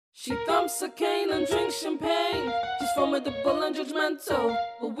She thumps a cane and drinks champagne. She's formidable and judgmental,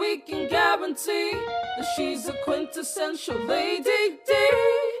 but we can guarantee that she's a quintessential Lady D,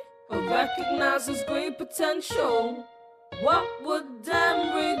 who recognizes great potential. What would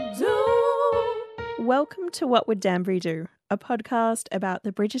Danbury do? Welcome to What Would Danbury Do, a podcast about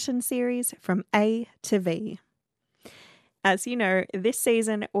the Bridgerton series from A to V. As you know, this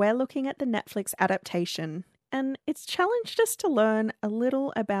season we're looking at the Netflix adaptation, and it's challenged us to learn a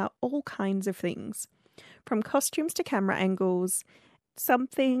little about all kinds of things, from costumes to camera angles,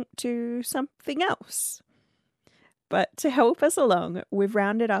 something to something else. But to help us along, we've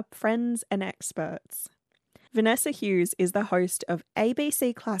rounded up friends and experts. Vanessa Hughes is the host of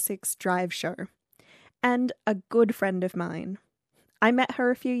ABC Classics Drive Show, and a good friend of mine. I met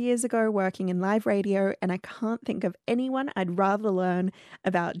her a few years ago working in live radio, and I can't think of anyone I'd rather learn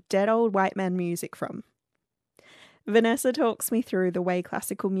about dead old white man music from. Vanessa talks me through the way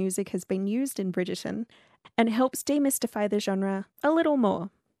classical music has been used in Bridgerton and helps demystify the genre a little more.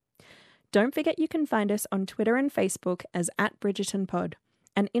 Don't forget you can find us on Twitter and Facebook as @BridgertonPod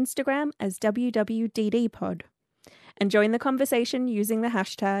and Instagram as WWDDPod. And join the conversation using the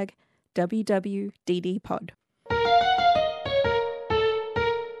hashtag WWDDPod.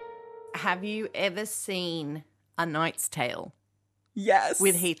 Have you ever seen A Knight's Tale? Yes.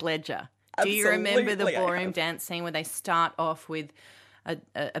 With Heath Ledger? Do you remember the ballroom dance scene where they start off with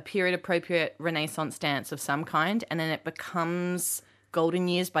a period-appropriate Renaissance dance of some kind, and then it becomes Golden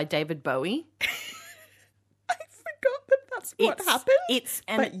Years by David Bowie? I forgot that that's what happened. It's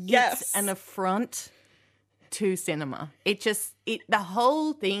an affront to cinema. The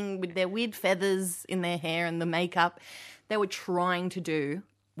whole thing with their weird feathers in their hair and the makeup, they were trying to do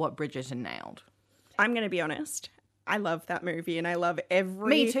what Bridgerton nailed. I'm going to be honest. I love that movie, and I love every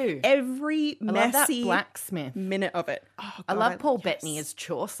Me too. Every I love that messy blacksmith minute of it. Oh, God, I love Paul Bettany as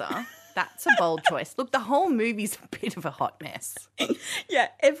Chaucer. That's a bold choice. Look, the whole movie's a bit of a hot mess. Yeah,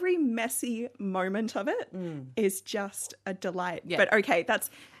 every messy moment of it is just a delight. Yeah. But okay,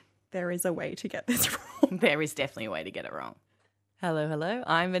 there is a way to get this wrong. There is definitely a way to get it wrong. Hello.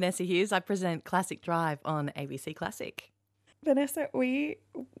 I'm Vanessa Hughes. I present Classic Drive on ABC Classic. Vanessa, we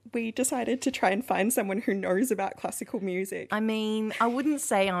decided to try and find someone who knows about classical music. I mean, I wouldn't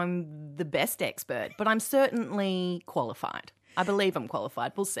say I'm the best expert, but I'm certainly qualified. I believe I'm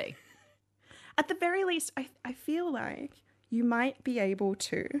qualified. We'll see. At the very least, I feel like you might be able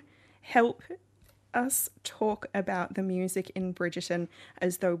to help us talk about the music in Bridgerton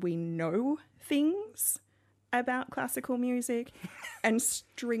as though we know things about classical music and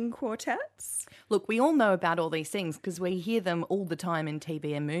string quartets. Look, we all know about all these things because we hear them all the time in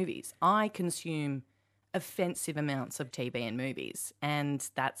TV and movies. I consume offensive amounts of TV and movies, and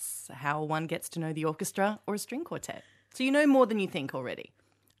that's how one gets to know the orchestra or a string quartet. So you know more than you think already.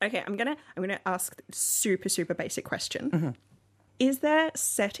 Okay, I'm gonna ask super, super basic question. Mm-hmm. Is there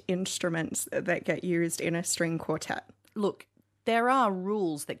set instruments that get used in a string quartet? Look, there are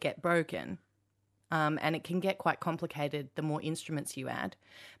rules that get broken. And it can get quite complicated the more instruments you add.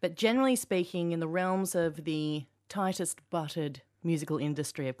 But generally speaking, in the realms of the tightest butted musical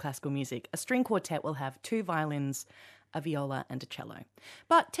industry of classical music, a string quartet will have 2 violins, a viola and a cello.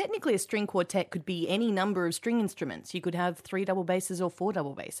 But technically a string quartet could be any number of string instruments. You could have 3 double basses or 4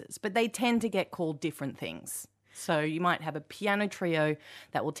 double basses, but they tend to get called different things. So you might have a piano trio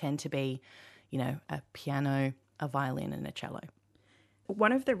that will tend to be, a piano, a violin and a cello.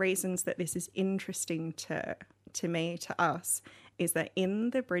 One of the reasons that this is interesting to me, to us, is that in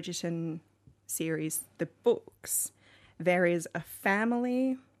the Bridgerton series, the books, there is a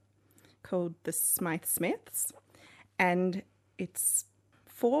family called the Smythe Smiths, and it's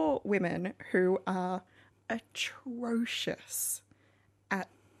 4 women who are atrocious at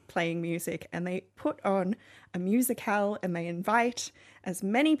playing music, and they put on a musicale and they invite as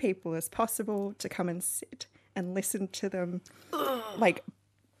many people as possible to come and sit and listen to them like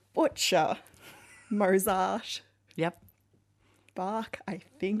butcher Mozart. Yep. Bach, I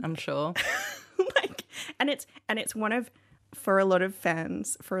think. I'm sure. And it's one of, for a lot of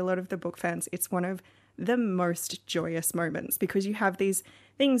the book fans, it's one of the most joyous moments because you have these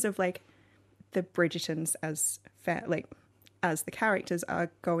things of like the Bridgertons as the characters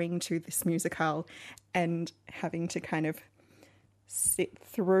are going to this musicale and having to kind of sit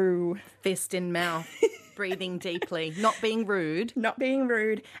through fist in mouth, breathing deeply, not being rude,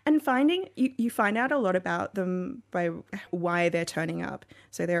 and finding you find out a lot about them by why they're turning up.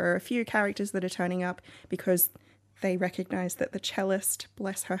 So there are a few characters that are turning up because they recognize that the cellist,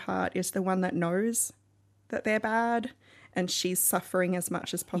 bless her heart, is the one that knows that they're bad, and she's suffering as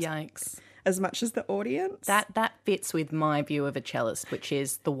much as possible. Yikes. as much as the audience. That fits with my view of a cellist, which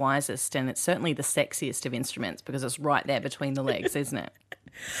is the wisest and it's certainly the sexiest of instruments because it's right there between the legs, isn't it?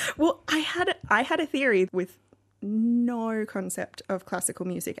 Well, I had a theory with no concept of classical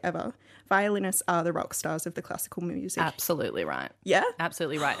music ever. Violinists are the rock stars of the classical music. Absolutely right. Yeah?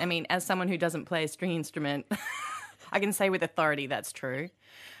 Absolutely right. I mean, as someone who doesn't play a string instrument, I can say with authority that's true.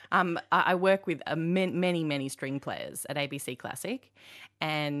 I work with many string players at ABC Classic,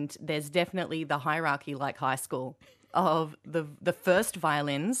 and there's definitely the hierarchy like high school of the first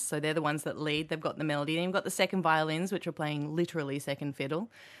violins, so they're the ones that lead, they've got the melody. Then you've got the second violins, which are playing literally second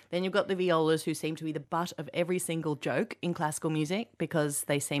fiddle. Then you've got the violas, who seem to be the butt of every single joke in classical music because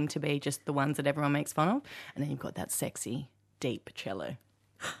they seem to be just the ones that everyone makes fun of. And then you've got that sexy, deep cello.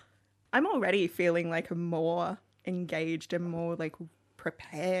 I'm already feeling like I'm more engaged and more like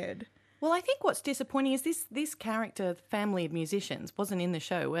prepared. Well, I think what's disappointing is this character family of musicians wasn't in the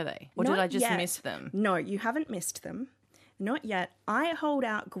show, were they? Or did I just miss them? No, you haven't missed them. Not yet. I hold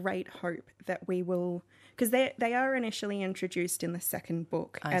out great hope that we will, because they are initially introduced in the second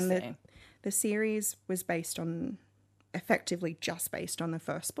book. I see. The series was effectively just based on the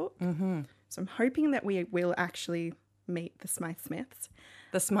first book. Mm-hmm. So I'm hoping that we will actually meet the Smythe Smiths.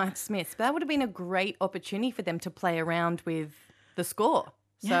 The Smythe Smiths. But that would have been a great opportunity for them to play around with the score.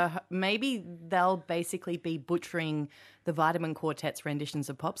 So maybe they'll basically be butchering the Vitamin Quartet's renditions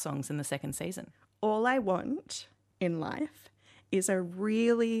of pop songs in the second season. All I want in life is a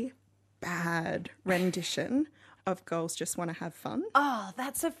really bad rendition of Girls Just Want to Have Fun. Oh,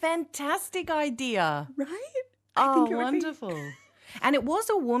 that's a fantastic idea. Right? Oh, wonderful. And it was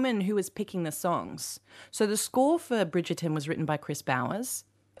a woman who was picking the songs. So the score for Bridgerton was written by Chris Bowers,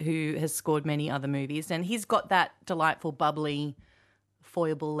 who has scored many other movies. And he's got that delightful, bubbly,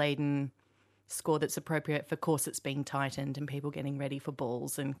 foible-laden score that's appropriate for corsets being tightened and people getting ready for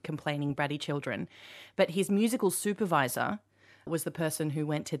balls and complaining bratty children. But his musical supervisor was the person who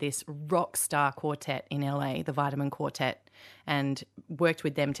went to this rock star quartet in LA, the Vitamin Quartet, and worked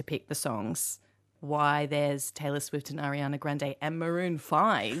with them to pick the songs. Why there's Taylor Swift and Ariana Grande and Maroon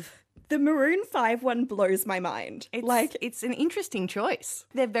 5. The Maroon 5 one blows my mind. It's an interesting choice.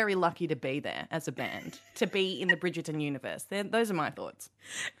 They're very lucky to be there as a band, to be in the Bridgerton universe. Those are my thoughts.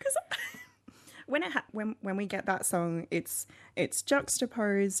 Because when we get that song, it's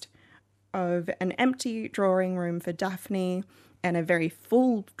juxtaposed of an empty drawing room for Daphne and a very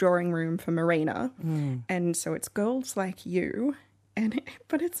full drawing room for Marina. And so it's Girls Like You.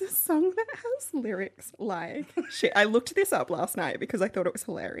 But it's a song that has lyrics like shit. I looked this up last night because I thought it was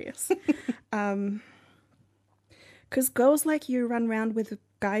hilarious. Because girls like you run round with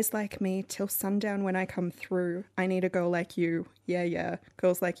guys like me till sundown when I come through. I need a girl like you. Yeah, yeah.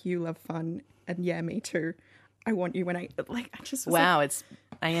 Girls like you love fun. And yeah, me too. I want you when I just was wow, it's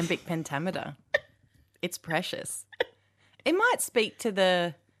iambic pentameter. It's precious. It might speak to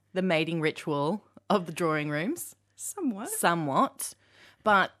the mating ritual of the drawing rooms. Somewhat.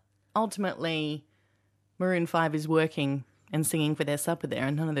 But ultimately, Maroon 5 is working and singing for their supper there,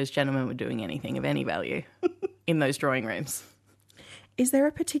 and none of those gentlemen were doing anything of any value in those drawing rooms. Is there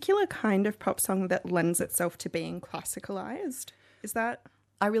a particular kind of pop song that lends itself to being classicalized? Is that?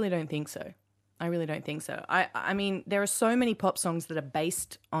 I really don't think so. I mean, there are so many pop songs that are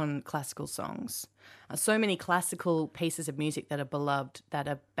based on classical songs. So many classical pieces of music that are beloved that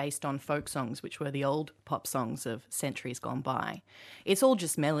are based on folk songs, which were the old pop songs of centuries gone by. It's all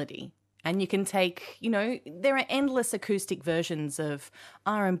just melody. And you can take, there are endless acoustic versions of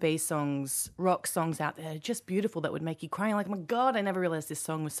R&B songs, rock songs out there, just beautiful, that would make you cry. Like, oh my God, I never realised this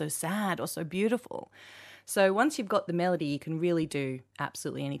song was so sad or so beautiful. So once you've got the melody, you can really do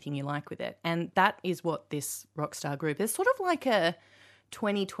absolutely anything you like with it. And that is what this rockstar group is. Sort of like a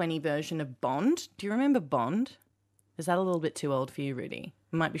 2020 version of Bond. Do you remember Bond? Is that a little bit too old for you, Rudy?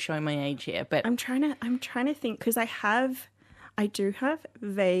 I might be showing my age here, but I'm trying to think, because I do have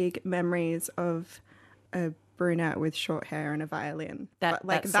vague memories of a brunette with short hair and a violin. That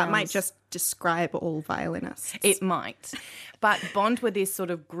might just describe all violinists. It might. But Bond were this sort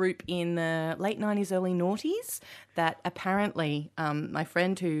of group in the late 90s, early noughties that apparently my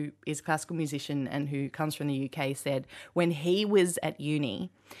friend who is a classical musician and who comes from the UK said when he was at uni,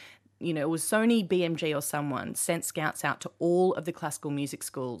 it was Sony, BMG or someone sent scouts out to all of the classical music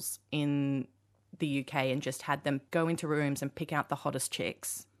schools in the UK and just had them go into rooms and pick out the hottest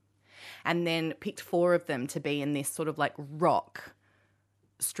chicks. And then picked 4 of them to be in this sort of like rock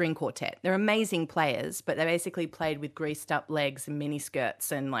string quartet. They're amazing players, but they basically played with greased up legs and mini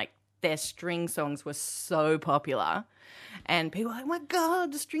skirts and like their string songs were so popular. And people were like, oh my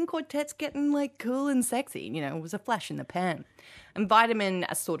God, the string quartet's getting like cool and sexy. You know, it was a flash in the pan. And Vitamin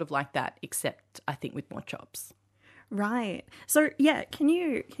are sort of like that, except I think with more chops. Right. So yeah, can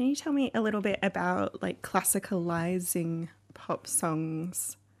you tell me a little bit about like classicalizing pop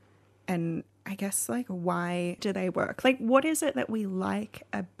songs, and I guess like why do they work? Like what is it that we like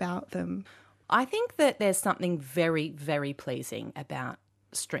about them? I think that there's something very, very pleasing about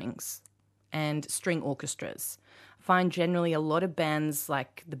strings and string orchestras. I find generally a lot of bands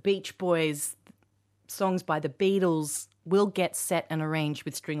like the Beach Boys, songs by the Beatles will get set and arranged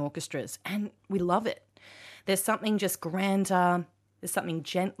with string orchestras, and we love it. There's something just grander, there's something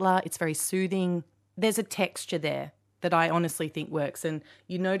gentler, it's very soothing. There's a texture there that I honestly think works, and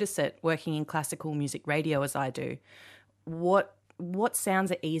you notice it working in classical music radio as I do. What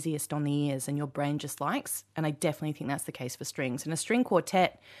sounds are easiest on the ears and your brain just likes, and I definitely think that's the case for strings. And a string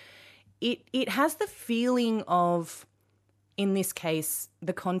quartet, it has the feeling of, in this case,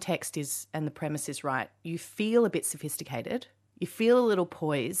 the context is and the premise is right. You feel a bit sophisticated, you feel a little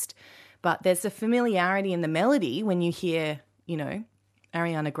poised, but there's a familiarity in the melody when you hear, you know,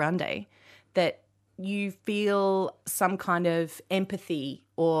 Ariana Grande, that you feel some kind of empathy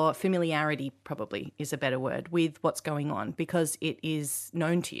or familiarity, probably is a better word, with what's going on because it is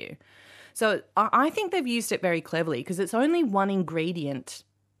known to you. So I think they've used it very cleverly because it's only one ingredient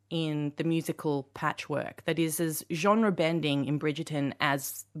in the musical patchwork that is as genre-bending in Bridgerton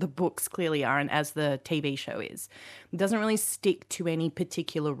as the books clearly are and as the TV show is. It doesn't really stick to any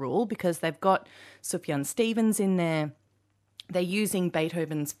particular rule because they've got Sufjan Stevens in there. They're using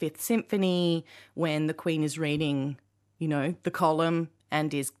Beethoven's Fifth Symphony when the Queen is reading, you know, the column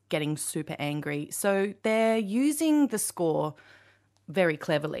and is getting super angry. So they're using the score very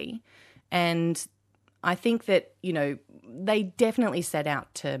cleverly. And I think that, you know, they definitely set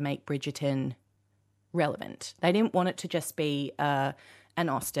out to make Bridgerton relevant. They didn't want it to just be an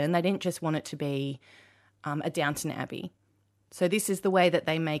Austen. They didn't just want it to be a Downton Abbey. So this is the way that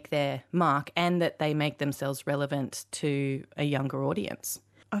they make their mark and that they make themselves relevant to a younger audience.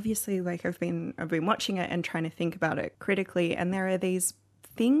 Obviously, like I've been watching it and trying to think about it critically, and there are these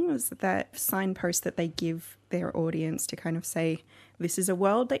things that signposts that they give their audience to kind of say, this is a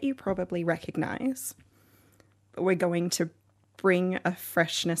world that you probably recognize, but we're going to bring a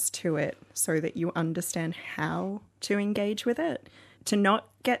freshness to it so that you understand how to engage with it, to not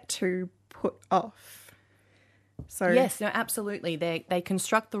get too put off. So yes, no, absolutely. They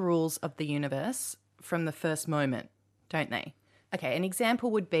construct the rules of the universe from the first moment, don't they? Okay, an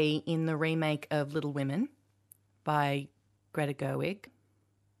example would be in the remake of Little Women by Greta Gerwig.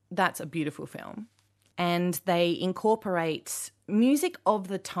 That's a beautiful film. And they incorporate music of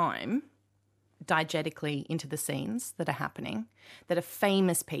the time diegetically into the scenes that are happening, that are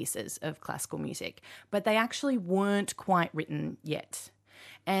famous pieces of classical music, but they actually weren't quite written yet.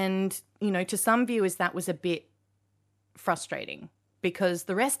 And, you know, to some viewers that was a bit frustrating because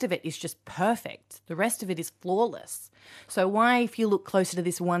the rest of it is just perfect. The rest of it is flawless. So why, if you look closer to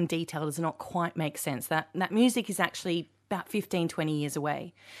this one detail, does it not quite make sense? That music is actually about 15, 20 years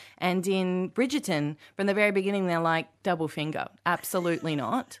away. And in Bridgerton, from the very beginning, they're like, double finger. Absolutely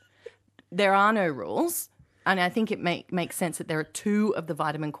not. There are no rules. And I think it makes sense that there are two of the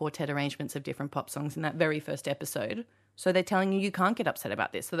Vitamin Quartet arrangements of different pop songs in that very first episode. So they're telling you can't get upset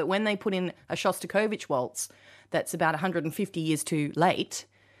about this. So that when they put in a Shostakovich waltz that's about 150 years too late,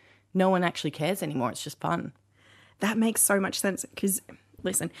 no one actually cares anymore. It's just fun. That makes so much sense because,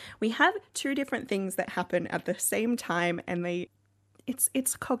 listen, we have two different things that happen at the same time and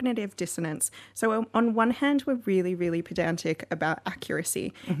it's cognitive dissonance. So on one hand, we're really, really pedantic about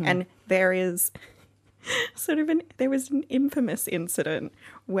accuracy. Mm-hmm. And there is there was an infamous incident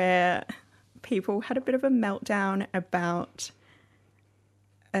where people had a bit of a meltdown about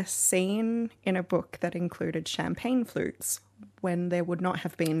a scene in a book that included champagne flutes when there would not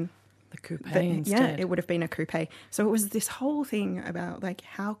have been the coupe instead. Yeah, it would have been a coupe. So it was this whole thing about like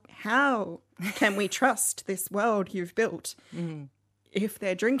how can we trust this world you've built if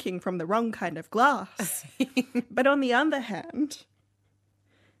they're drinking from the wrong kind of glass? But on the other hand,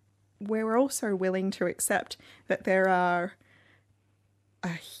 we're also willing to accept that there are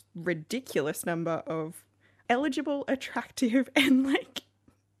a ridiculous number of eligible, attractive, and like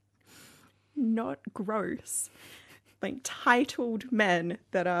not gross, like titled men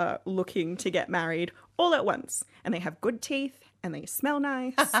that are looking to get married all at once. And they have good teeth and they smell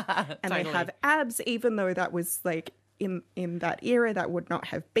nice and they have abs, even though that was like in that era that would not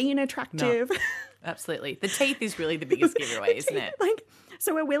have been attractive. No, absolutely. The teeth is really the biggest giveaway, isn't it? Like,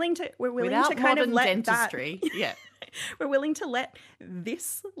 so we're willing to Without kind of let dentistry, that, yeah. we're willing to let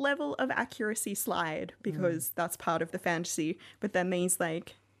this level of accuracy slide because that's part of the fantasy. But then these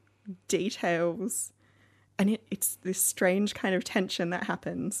like details, and it's this strange kind of tension that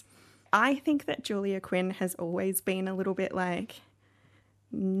happens. I think that Julia Quinn has always been a little bit like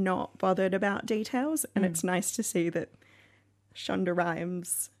not bothered about details, and it's nice to see that Shonda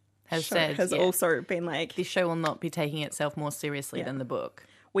Rhimes has also been like, this show will not be taking itself more seriously than the book.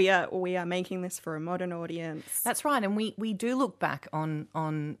 We are making this for a modern audience. That's right, and we do look back on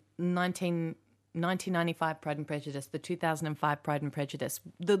 1995 Pride and Prejudice, the 2005 Pride and Prejudice.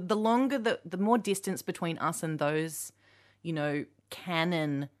 The longer, the more distance between us and those,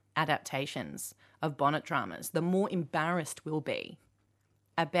 canon adaptations of bonnet dramas, the more embarrassed we'll be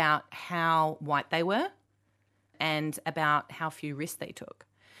about how white they were and about how few risks they took.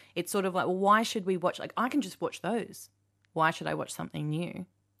 It's sort of like, well, why should we watch? Like, I can just watch those. Why should I watch something new?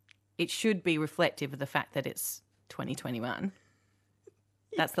 It should be reflective of the fact that it's 2021.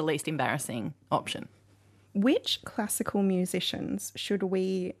 That's the least embarrassing option. Which classical musicians should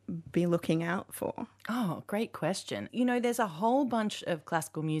we be looking out for? Oh, great question. There's a whole bunch of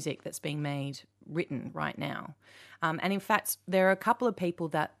classical music that's being written right now. And in fact, there are a couple of people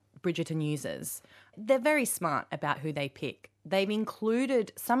that Bridgerton uses. They're very smart about who they pick. They've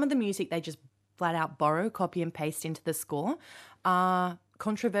included some of the music they just flat out borrow, copy and paste into the score, are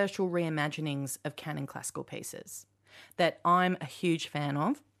controversial reimaginings of canon classical pieces that I'm a huge fan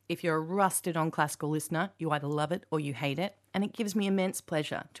of. If you're a rusted on classical listener, you either love it or you hate it, and it gives me immense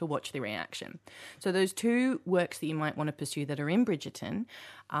pleasure to watch the reaction. So those two works that you might want to pursue that are in Bridgerton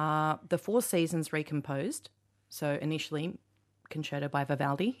are The Four Seasons Recomposed. So initially, Concerto by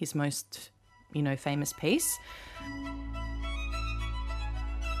Vivaldi, his most, famous piece.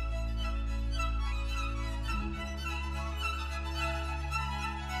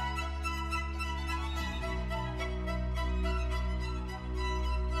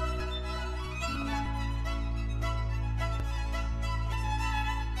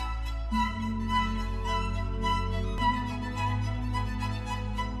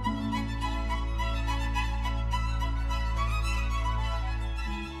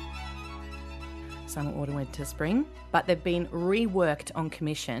 Summer, Autumn, Winter, Spring, but they've been reworked on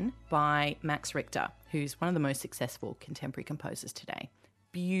commission by Max Richter, who's one of the most successful contemporary composers today.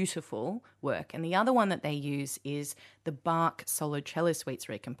 Beautiful work. And the other one that they use is the Bach Solo Cello Suites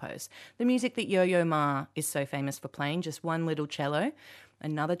Recomposed, the music that Yo-Yo Ma is so famous for playing, just one little cello.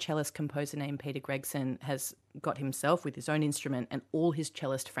 Another cellist composer named Peter Gregson has got himself with his own instrument and all his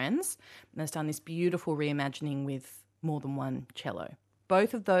cellist friends, and has done this beautiful reimagining with more than one cello.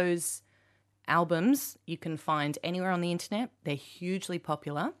 Both of those albums you can find anywhere on the internet. They're hugely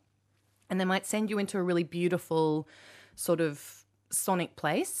popular, and they might send you into a really beautiful sort of sonic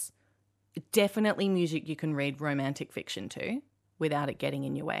place. Definitely music you can read romantic fiction to without it getting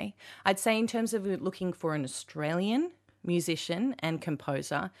in your way. I'd say in terms of looking for an Australian musician and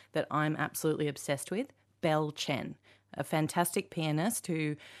composer that I'm absolutely obsessed with, Belle Chen, a fantastic pianist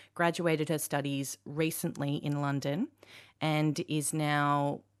who graduated her studies recently in London and is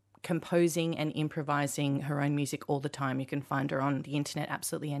now composing and improvising her own music all the time. You can find her on the internet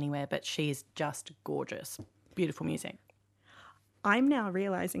absolutely anywhere, but she is just gorgeous. Beautiful music. I'm now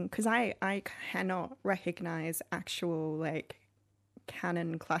realizing, because I cannot recognize actual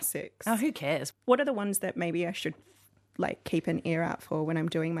canon classics. Oh, who cares? What are the ones that maybe I should keep an ear out for when I'm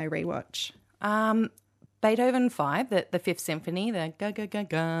doing my rewatch? Beethoven 5, the Fifth Symphony, the ga ga ga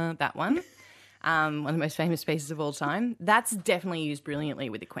ga, that one. One of the most famous pieces of all time. That's definitely used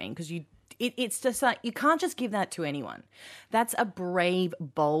brilliantly with the Queen, because it's just like, you can't just give that to anyone. That's a brave,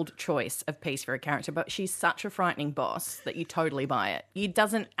 bold choice of piece for a character, but she's such a frightening boss that you totally buy it. It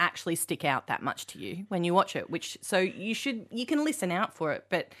doesn't actually stick out that much to you when you watch it, so you can listen out for it,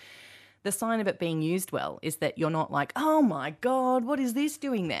 but the sign of it being used well is that you're not like, oh my God, what is this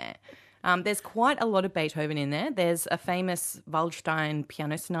doing there? There's quite a lot of Beethoven in there. There's a famous Waldstein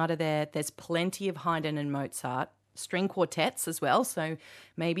piano sonata there. There's plenty of Haydn and Mozart, string quartets as well. So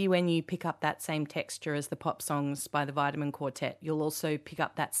maybe when you pick up that same texture as the pop songs by the Vitamin Quartet, you'll also pick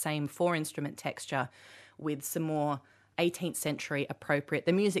up that same 4-instrument texture with some more 18th century appropriate,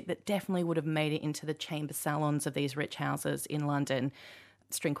 the music that definitely would have made it into the chamber salons of these rich houses in London,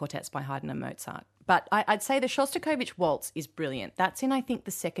 string quartets by Haydn and Mozart. But I'd say the Shostakovich Waltz is brilliant. That's in, I think,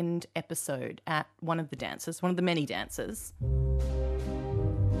 the second episode at one of the many dances.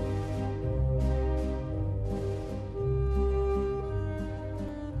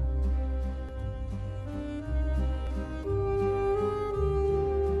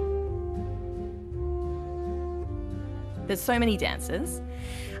 There's so many dances.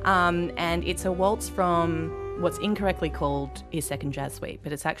 And it's a waltz from what's incorrectly called his second jazz suite,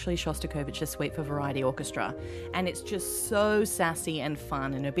 but it's actually Shostakovich's Suite for Variety Orchestra. And it's just so sassy and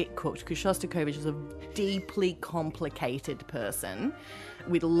fun and a bit cooked because Shostakovich is a deeply complicated person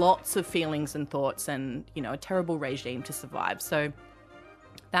with lots of feelings and thoughts and, you know, a terrible regime to survive. So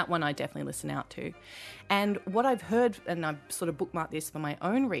that one I definitely listen out to. And what I've heard, and I've sort of bookmarked this for my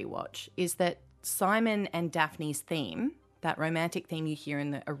own rewatch, is that Simon and Daphne's theme, that romantic theme you hear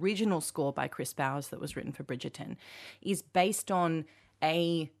in the original score by Chris Bowers that was written for Bridgerton, is based on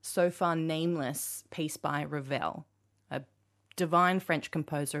a so far nameless piece by Ravel, a divine French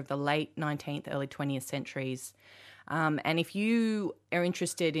composer of the late 19th, early 20th centuries. And if you are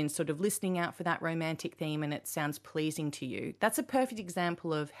interested in sort of listening out for that romantic theme and it sounds pleasing to you, that's a perfect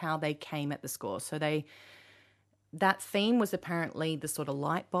example of how they came at the score. So that theme was apparently the sort of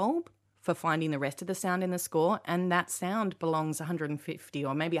light bulb for finding the rest of the sound in the score, and that sound belongs 150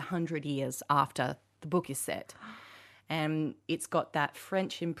 or maybe 100 years after the book is set. And it's got that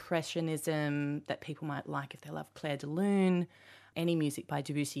French impressionism that people might like if they love Clair de Lune. Any music by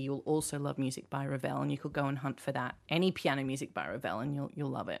Debussy, you'll also love music by Ravel, and you could go and hunt for that. Any piano music by Ravel, and you'll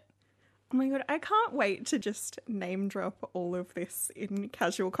love it. Oh my God, I can't wait to just name drop all of this in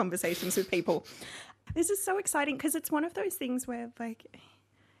casual conversations with people. This is so exciting because it's one of those things where, like,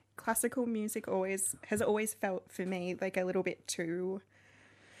 classical music has always felt for me like a little bit too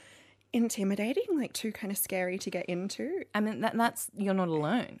intimidating, like too kind of scary to get into. I mean, that's you're not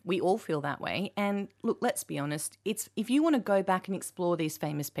alone. We all feel that way. And look, let's be honest, it's if you want to go back and explore these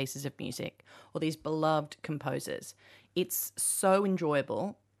famous pieces of music or these beloved composers, it's so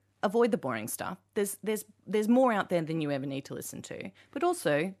enjoyable. Avoid the boring stuff. There's more out there than you ever need to listen to. But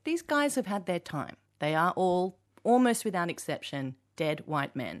also, these guys have had their time. They are all, almost without exception, dead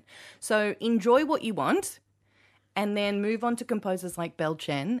white men. So enjoy what you want, and then move on to composers like Bel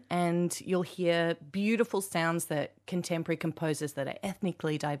Chen, and you'll hear beautiful sounds that contemporary composers that are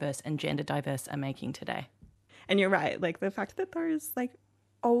ethnically diverse and gender diverse are making today. And you're right, like the fact that those like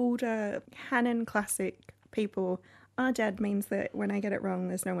older canon classic people are dead means that when I get it wrong,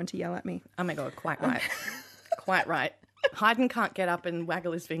 there's no one to yell at me. Oh my God, quite right. Quite right. Haydn can't get up and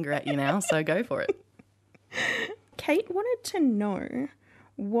waggle his finger at you now, so go for it. Kate wanted to know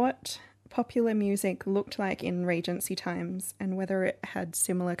what popular music looked like in Regency times and whether it had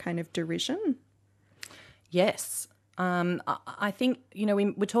similar kind of derision. Yes. I think, you know,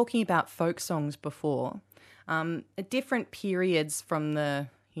 we were talking about folk songs before. At different periods from the,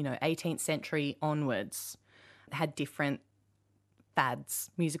 18th century onwards had different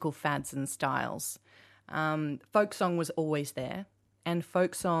fads, musical fads and styles. Folk song was always there, and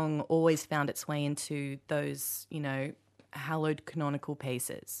folk song always found its way into those, hallowed canonical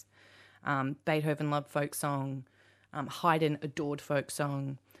pieces. Beethoven loved folk song. Haydn adored folk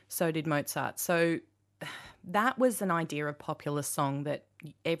song. So did Mozart. So that was an idea of popular song that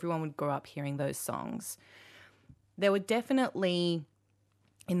everyone would grow up hearing those songs. There were definitely,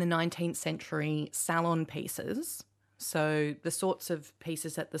 in the 19th century, salon pieces. So the sorts of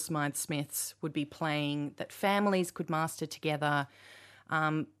pieces that the Smythe Smiths would be playing that families could master together.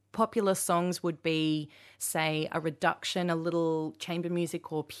 Popular songs would be, say, a reduction, a little chamber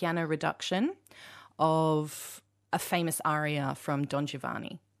music or piano reduction of a famous aria from Don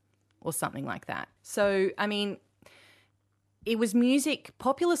Giovanni or something like that. So, I mean, it was music.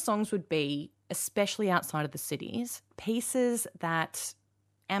 Popular songs would be, especially outside of the cities, pieces that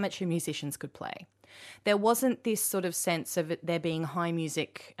amateur musicians could play. There wasn't this sort of sense of it there being high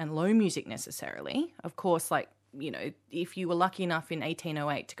music and low music necessarily. Of course, like, if you were lucky enough in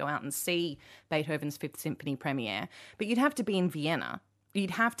 1808 to go out and see Beethoven's Fifth Symphony premiere, but you'd have to be in Vienna.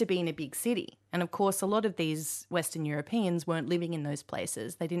 You'd have to be in a big city. And of course, a lot of these Western Europeans weren't living in those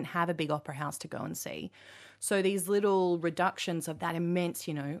places. They didn't have a big opera house to go and see. So these little reductions of that immense,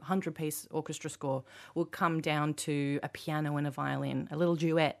 100-piece orchestra score would come down to a piano and a violin, a little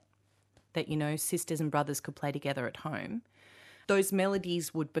duet that, sisters and brothers could play together at home. Those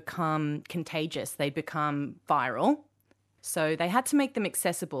melodies would become contagious. They'd become viral. So they had to make them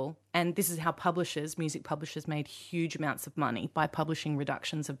accessible. And this is how music publishers made huge amounts of money by publishing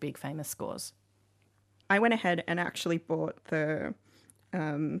reductions of big famous scores. I went ahead and actually bought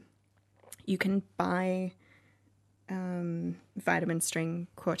you can buy Vitamin String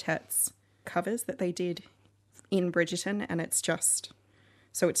Quartet's covers that they did in Bridgerton, and it's just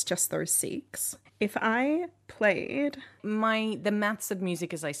those six. If I played... The maths of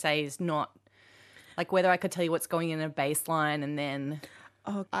music, as I say, is not... Like whether I could tell you what's going in a bass line and then...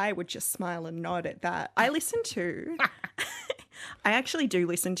 Oh, I would just smile and nod at that. I actually do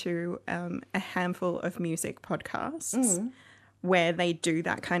listen to a handful of music podcasts where they do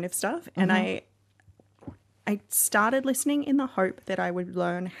that kind of stuff. Mm-hmm. And I started listening in the hope that I would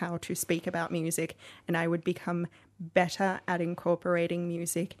learn how to speak about music and I would become better at incorporating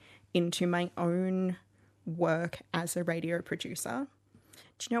music into my own work as a radio producer.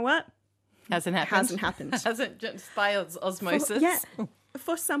 Do you know what? Hasn't happened. Hasn't, just by osmosis.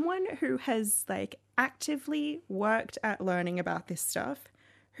 For someone who has like actively worked at learning about this stuff,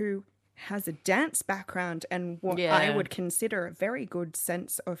 who has a dance background and what I would consider a very good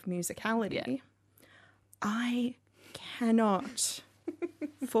sense of musicality, I cannot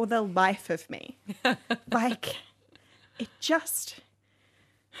for the life of me. Like, it just...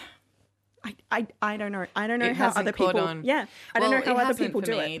 I don't know. I don't know how other people... Yeah. I don't know how other people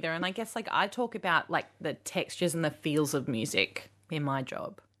do it. Either. And I guess like I talk about like the textures and the feels of music in my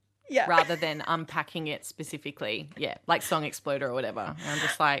job. Yeah. Rather than unpacking it specifically. Yeah. Like Song Exploder or whatever. And I'm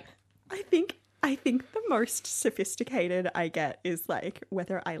just like... I think the most sophisticated I get is like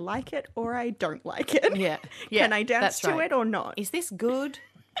whether I like it or I don't like it. Yeah. Can I dance to it or not? Is this good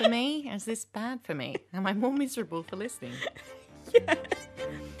for me? Is this bad for me? Am I more miserable for listening? Yeah.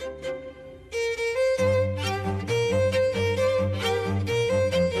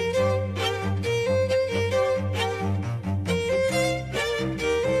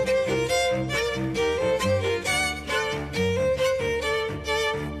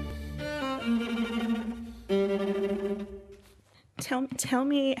 Tell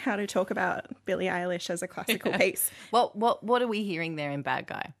me how to talk about Billie Eilish as a classical piece. Well, what are we hearing there in Bad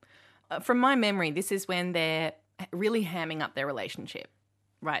Guy? From my memory, this is when they're really hamming up their relationship,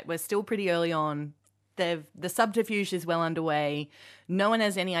 right? We're still pretty early on. The subterfuge is well underway. No one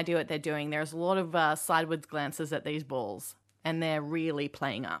has any idea what they're doing. There's a lot of sideways glances at these balls, and they're really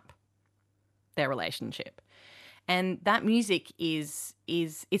playing up their relationship. And that music it's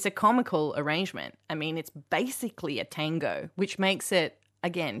a comical arrangement. I mean, it's basically a tango, which makes it,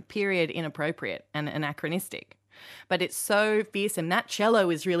 again, period inappropriate and anachronistic. But it's so fearsome. That cello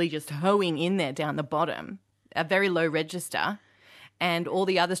is really just hoeing in there down the bottom, a very low register, and all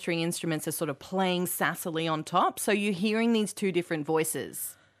the other string instruments are sort of playing sassily on top. So you're hearing these two different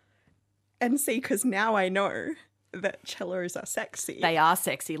voices. And see, because now I know that cellos are sexy. They are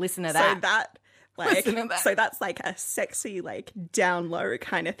sexy. Listen to that. So that's like a sexy, like down low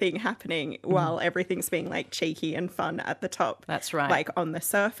kind of thing happening while everything's being like cheeky and fun at the top. That's right. Like on the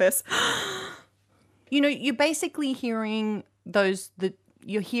surface. You know, you're basically hearing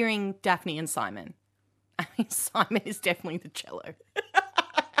you're hearing Daphne and Simon. I mean, Simon is definitely the cello.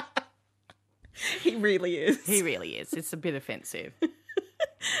 He really is. He really is. It's a bit offensive.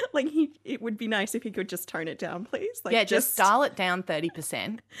 Like, it would be nice if he could just tone it down, please. Like, yeah, just dial it down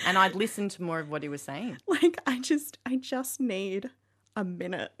 30% and I'd listen to more of what he was saying. Like, I just need a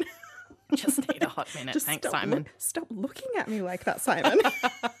minute. Just need a hot minute. Thanks, Simon. Stop looking at me like that, Simon.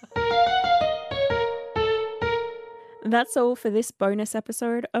 That's all for this bonus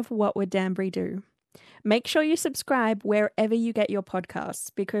episode of What Would Danbury Do? Make sure you subscribe wherever you get your podcasts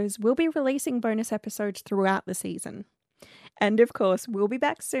because we'll be releasing bonus episodes throughout the season. And of course, we'll be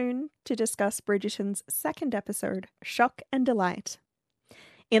back soon to discuss Bridgerton's second episode, Shock and Delight.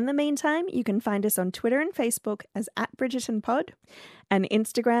 In the meantime, you can find us on Twitter and Facebook as @BridgertonPod and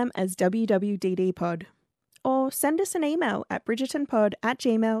Instagram as WWDDPod. Or send us an email at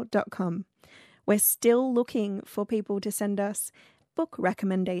bridgertonpod@gmail.com. We're still looking for people to send us book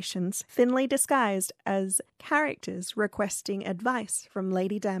recommendations, thinly disguised as characters requesting advice from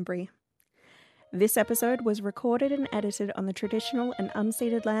Lady Danbury. This episode was recorded and edited on the traditional and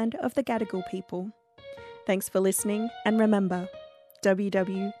unceded land of the Gadigal people. Thanks for listening, and remember,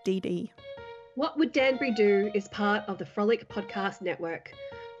 WWDD. What Would Danbury Do is part of the Frolic Podcast Network.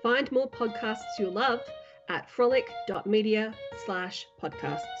 Find more podcasts you'll love at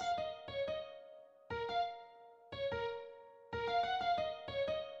frolic.media/podcasts.